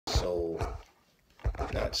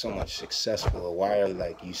not so much successful, or why are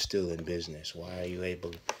like you still in business? Why are you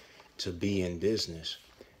able to be in business?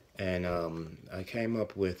 And I came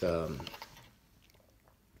up with the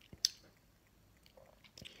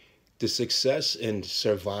success and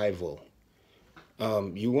survival.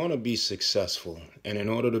 You want to be successful, and in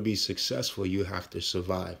order to be successful, you have to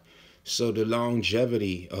survive. So the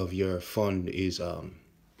longevity of your fund is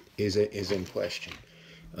in question.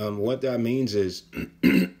 What that means is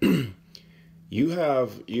you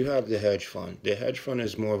have the hedge fund. The hedge fund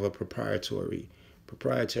is more of a proprietary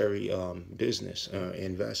business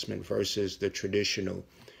investment versus the traditional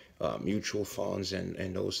mutual funds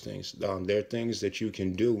and those things. There are things that you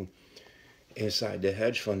can do inside the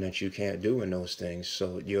hedge fund that you can't do in those things.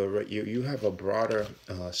 So you have a broader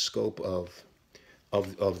scope of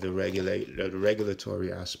the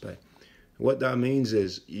regulatory aspect. What that means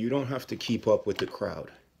is you don't have to keep up with the crowd.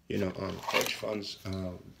 Hedge funds,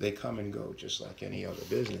 they come and go just like any other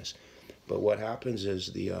business. But what happens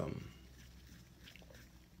is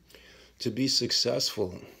to be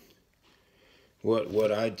successful,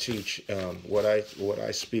 what I teach, what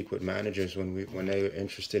I speak with managers when they're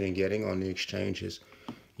interested in getting on the exchanges,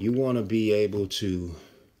 you want to be able to,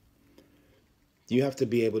 you have to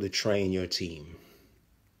be able to train your team.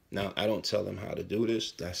 Now, I don't tell them how to do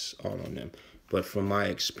this. That's all on them. But from my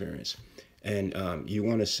experience, and you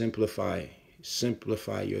want to simplify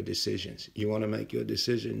your decisions. You want to make your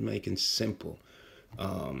decision making simple.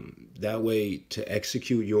 That way, to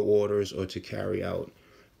execute your orders or to carry out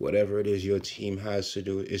whatever it is your team has to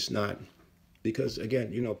do, it's not, because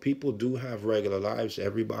again, people do have regular lives.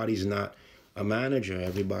 Everybody's not a manager.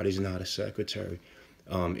 Everybody's not a secretary.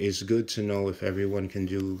 It's good to know if everyone can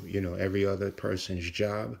do, every other person's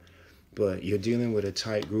job, but you're dealing with a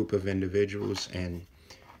tight group of individuals, and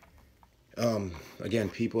again,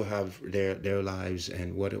 people have their lives,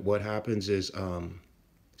 and what happens is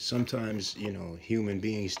sometimes human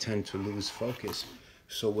beings tend to lose focus.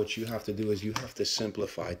 So what you have to do is you have to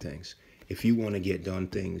simplify things if you want to get done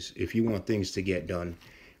things. If you want things to get done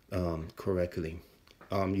correctly,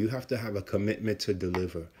 you have to have a commitment to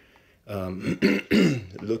deliver.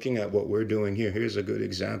 Looking at what we're doing here, here's a good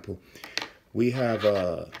example. We have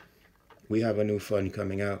a new fund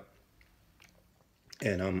coming out,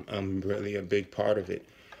 and I'm really a big part of it.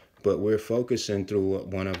 But we're focusing through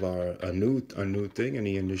one of a new thing in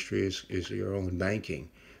the industry is your own banking.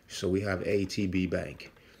 So we have ATB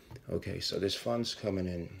Bank. Okay, so this fund's coming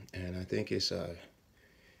in, and I think it's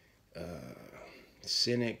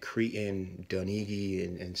Cynic, Cretan, Dunegi,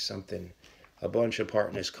 and something. A bunch of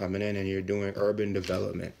partners coming in, and you're doing urban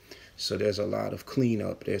development. So there's a lot of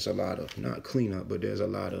cleanup. There's a lot of, not cleanup, but there's a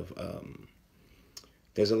lot of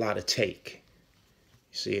take.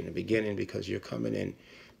 You see, in the beginning, because you're coming in,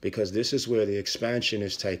 because this is where the expansion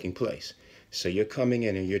is taking place. So you're coming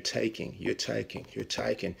in and you're taking,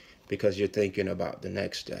 because you're thinking about the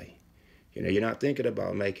next day. You're not thinking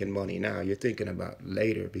about making money now. You're thinking about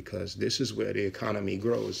later, because this is where the economy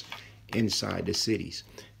grows inside the cities.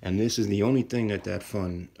 And this is the only thing that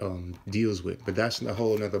fund deals with. But that's a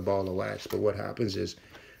whole other ball of wax. But what happens is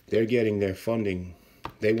they're getting their funding.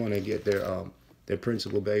 They want to get their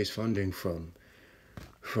principal-based funding from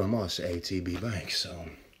us, ATB Bank. So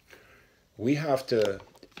we're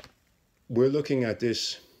looking at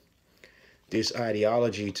this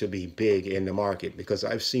ideology to be big in the market, because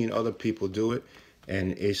I've seen other people do it,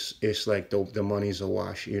 and it's like the money's a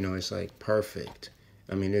wash. It's like perfect.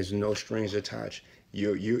 I mean, there's no strings attached.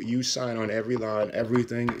 You sign on every line.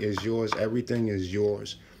 Everything is yours. Everything is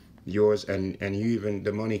yours, and you even,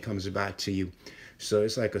 the money comes back to you. So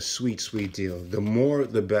it's like a sweet deal. The more,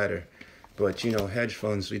 the better. But hedge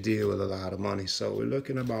funds, we deal with a lot of money. So we're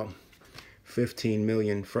looking about 15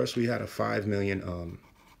 million. First, we had a 5 million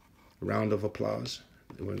round of applause,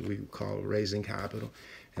 what we call raising capital,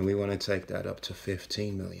 and we want to take that up to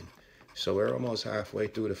 15 million. So we're almost halfway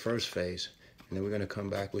through the first phase, and then we're going to come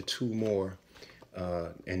back with 2 more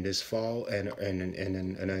in this fall and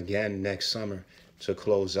again next summer to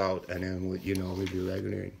close out, and then we'll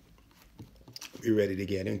be ready to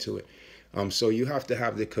get into it. So you have to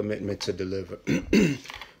have the commitment to deliver.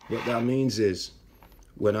 What that means is,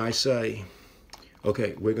 when I say,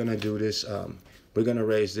 okay, we're going to do this, we're going to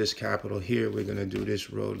raise this capital here, we're going to do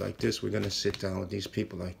this road like this, we're going to sit down with these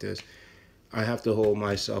people like this, I have to hold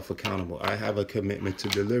myself accountable. I have a commitment to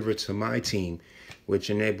deliver to my team, which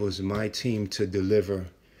enables my team to deliver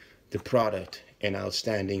the product in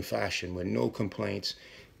outstanding fashion with no complaints,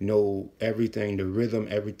 no everything, the rhythm,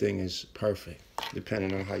 everything is perfect,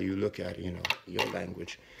 depending on how you look at it, your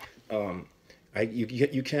language.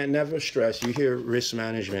 You can't never stress. You hear risk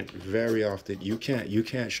management very often. You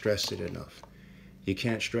can't stress it enough. You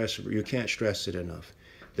can't stress it enough.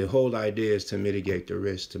 The whole idea is to mitigate the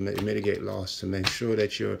risk, to mitigate loss, to make sure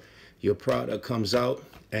that your product comes out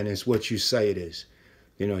and it's what you say it is.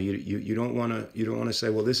 You don't want to say,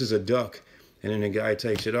 well, this is a duck, and then the guy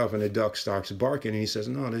takes it off and the duck starts barking and he says,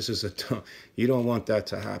 no, this is a duck. You don't want that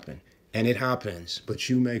to happen. And it happens, but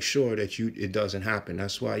you make sure that it doesn't happen.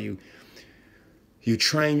 That's why you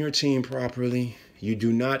train your team properly. You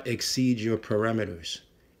do not exceed your parameters.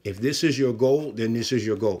 If this is your goal, then this is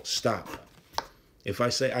your goal. Stop. If I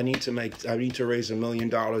say I need to raise $1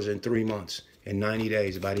 million in 3 months, in 90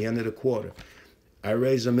 days, by the end of the quarter, I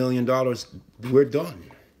raise $1 million, we're done.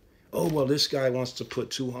 Oh, well, this guy wants to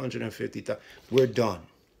put 250,000. We're done.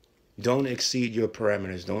 Don't exceed your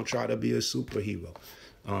parameters. Don't try to be a superhero.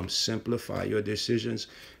 Simplify your decisions.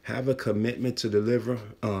 Have a commitment to deliver.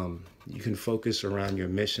 You can focus around your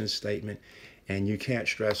mission statement, and you can't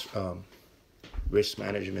stress risk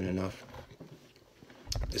management enough.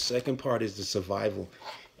 The second part is the survival.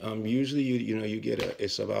 Usually,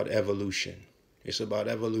 it's about evolution. It's about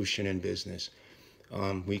evolution in business.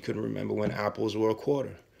 We could remember when apples were a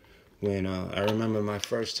quarter. When I remember my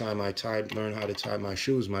first time I learned how to tie my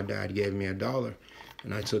shoes, my dad gave me $1,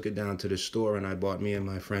 and I took it down to the store and I bought me and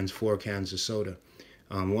my friends 4 cans of soda.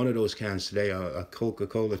 One of those cans today, a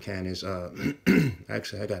Coca-Cola can, is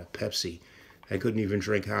actually I got a Pepsi. I couldn't even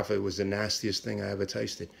drink half of it. It was the nastiest thing I ever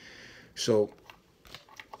tasted. So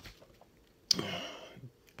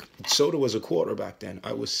soda was a quarter back then.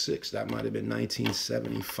 I was 6. That might have been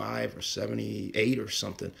 1975 or 78 or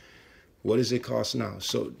something. What does it cost now?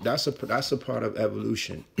 So that's a part of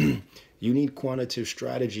evolution. You need quantitative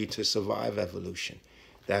strategy to survive evolution.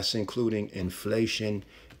 That's including inflation,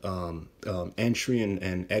 entry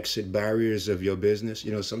and exit barriers of your business.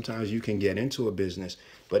 Sometimes you can get into a business,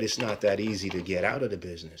 but it's not that easy to get out of the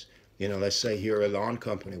business. Let's say here a lawn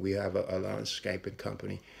company. We have a landscaping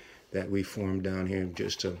company that we formed down here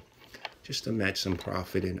just to match some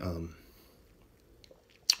profit, and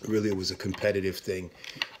really it was a competitive thing.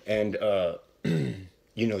 And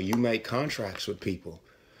you make contracts with people.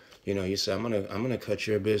 You say, I'm gonna cut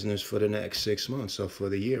your business for the next 6 months or for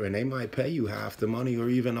the year, and they might pay you half the money or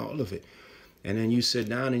even all of it. And then you sit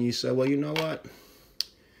down and you say, well, you know what?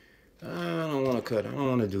 I don't want to cut. I don't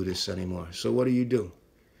want to do this anymore. So what do?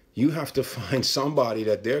 You have to find somebody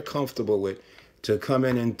that they're comfortable with to come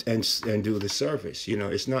in and do the service.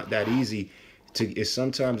 It's not that easy.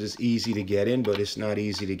 Sometimes it's easy to get in, but it's not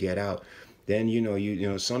easy to get out. Then,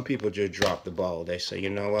 some people just drop the ball. They say, you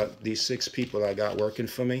know what, these 6 people I got working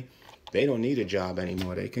for me, they don't need a job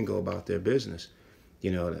anymore. They can go about their business.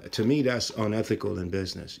 To me, that's unethical in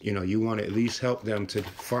business. You want to at least help them to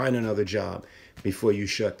find another job before you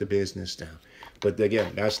shut the business down. But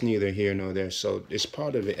again, that's neither here nor there. So it's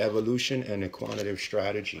part of the evolution and the quantitative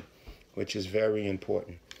strategy, which is very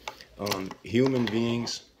important. Human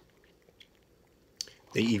beings,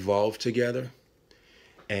 they evolve together.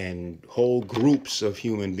 And whole groups of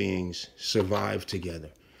human beings survive together.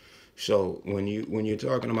 So when you're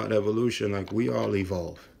talking about evolution, like, we all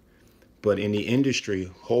evolve, but in the industry,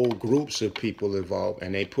 whole groups of people evolve,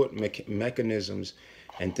 and they put mechanisms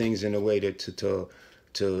and things in a way to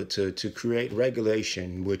create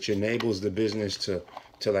regulation, which enables the business to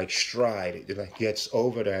like stride. It like gets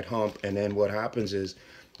over that hump, and then what happens is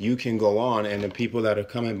you can go on, and the people that are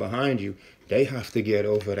coming behind you, they have to get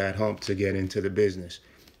over that hump to get into the business.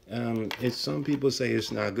 Some people say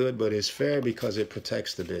it's not good, but it's fair because it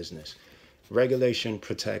protects the business. Regulation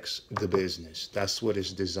protects the business. That's what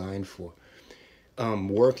it's designed for.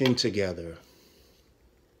 Working together.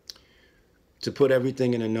 To put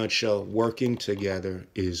everything in a nutshell, working together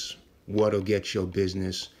is what'll get your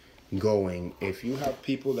business going. If you have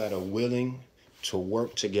people that are willing to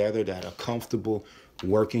work together, that are comfortable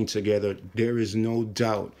working together, there is no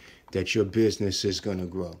doubt that your business is going to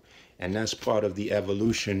grow. And that's part of the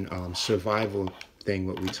evolution, survival thing,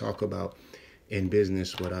 what we talk about in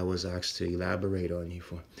business, what I was asked to elaborate on you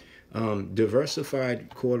for. Diversified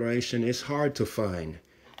correlation is hard to find.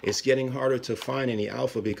 It's getting harder to find in the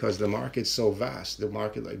alpha because the market's so vast. The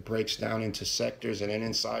market breaks down into sectors, and then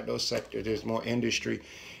inside those sectors, there's more industry.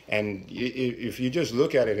 And if you just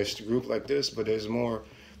look at it, it's a group like this, but there's more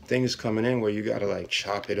things coming in where you got to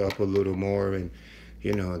chop it up a little more and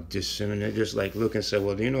just look and say,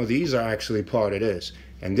 well, these are actually part of this.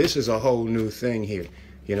 And this is a whole new thing here.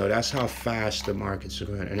 That's how fast the markets are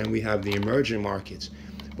going. And then we have the emerging markets,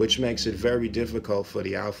 which makes it very difficult for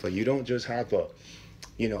the alpha. You don't just have a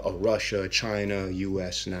Russia, China,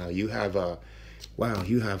 US now. You have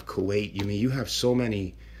you have Kuwait. You have so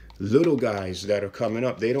many little guys that are coming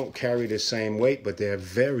up, they don't carry the same weight, but they're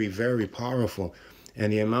very, very powerful.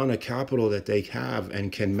 And the amount of capital that they have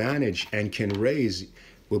and can manage and can raise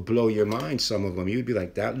will blow your mind. Some of them, you'd be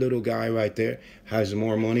like, that little guy right there has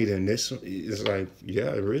more money than this. It's like,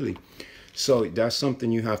 yeah, really. So that's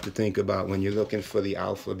something you have to think about when you're looking for the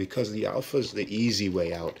alpha, because the alpha is the easy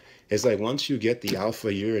way out. It's like once you get the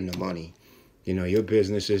alpha, you're in the money. You know, your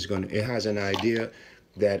business is going to, it has an idea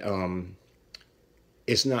that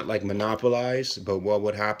it's not like monopolized, but what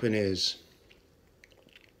would happen is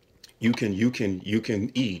you can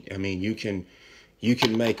eat. I mean, you can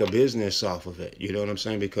make a business off of it. You know what I'm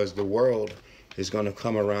saying? Because the world is going to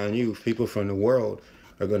come around you. People from the world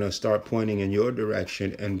are going to start pointing in your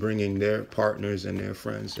direction and bringing their partners and their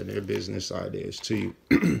friends and their business ideas to you.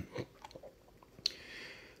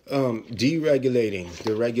 Deregulating,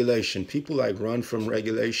 the regulation. People like run from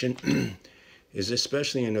regulation is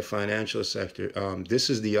especially in the financial sector. This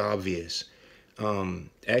is the obvious.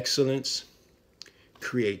 Excellence,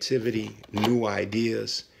 creativity, new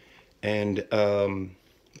ideas, and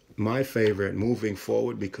my favorite, moving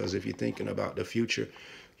forward, because if you're thinking about the future,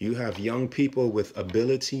 you have young people with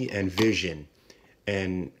ability and vision.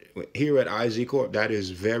 And here at IZ Corp, that is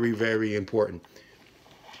very, very important.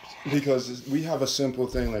 Because we have a simple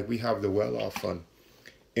thing, like we have the well-off fund.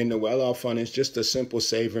 In the well-off fund, it's just a simple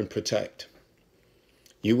save and protect.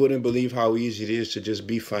 You wouldn't believe how easy it is to just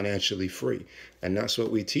be financially free. And that's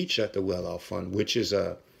what we teach at the well-off fund, which is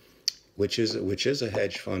a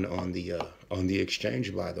hedge fund on the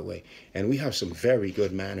exchange, by the way. And we have some very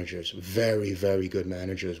good managers, very, very good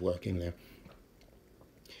managers working there.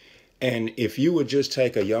 And if you would just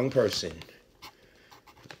take a young person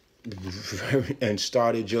and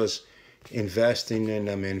started just investing in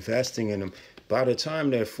them, by the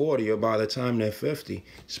time they're 40 or by the time they're 50,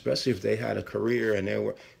 especially if they had a career and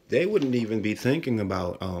they wouldn't even be thinking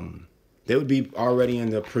about, they would be already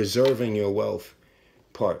in the preserving your wealth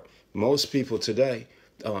part. Most people today,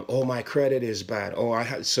 oh, my credit is bad.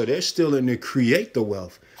 So they're still in the create the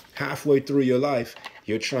wealth. Halfway through your life,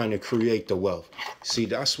 you're trying to create the wealth. See,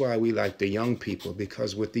 that's why we like the young people,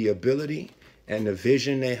 because with the ability and the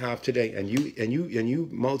vision they have today, and you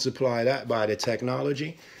multiply that by the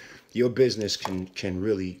technology, your business can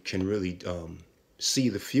really see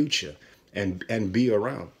the future and be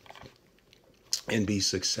around and be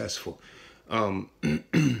successful.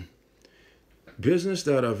 Business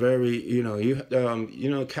that are very,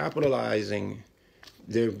 capitalizing,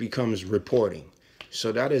 there becomes reporting.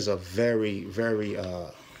 So that is a very, very,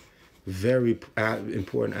 very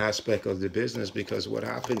important aspect of the business, because what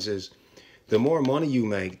happens is the more money you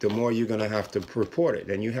make, the more you're going to have to report it.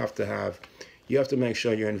 And you have to make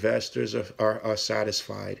sure your investors are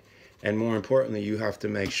satisfied. And more importantly, you have to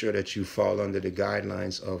make sure that you fall under the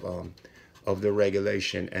guidelines of the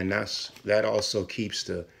regulation. And that also keeps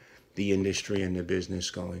the industry and the business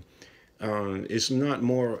going. It's not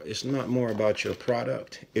more about your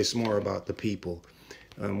product. It's more about the people.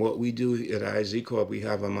 What we do at IZ Corp, we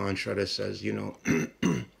have a mantra that says,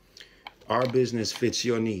 our business fits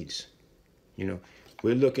your needs.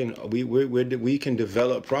 We're looking, we can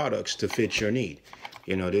develop products to fit your need.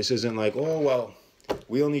 This isn't like, oh, well,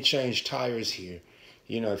 we only change tires here.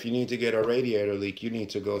 If you need to get a radiator leak, you need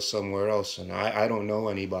to go somewhere else. And I don't know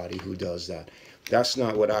anybody who does that. That's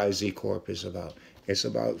not what IZ Corp is about. It's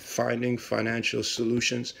about finding financial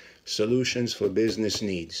solutions for business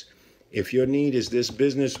needs. If your need is this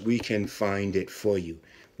business, we can find it for you.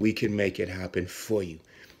 We can make it happen for you.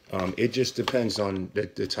 It just depends on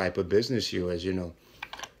the type of business you're in.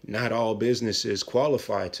 Not all businesses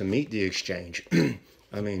qualify to meet the exchange.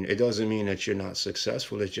 I mean, it doesn't mean that you're not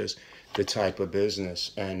successful. It's just the type of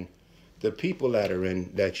business and the people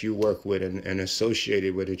that you work with and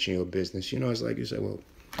associated with it in your business. It's like you say, well,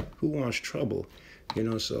 who wants trouble?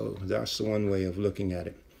 So that's the one way of looking at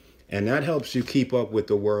it. And that helps you keep up with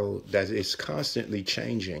the world that is constantly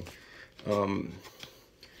changing.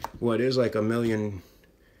 There's like a million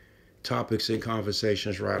topics and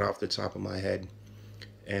conversations right off the top of my head,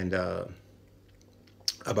 and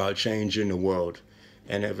about changing the world.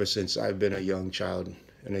 And ever since I've been a young child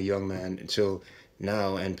and a young man until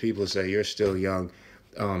now, and people say you're still young,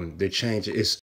 the change is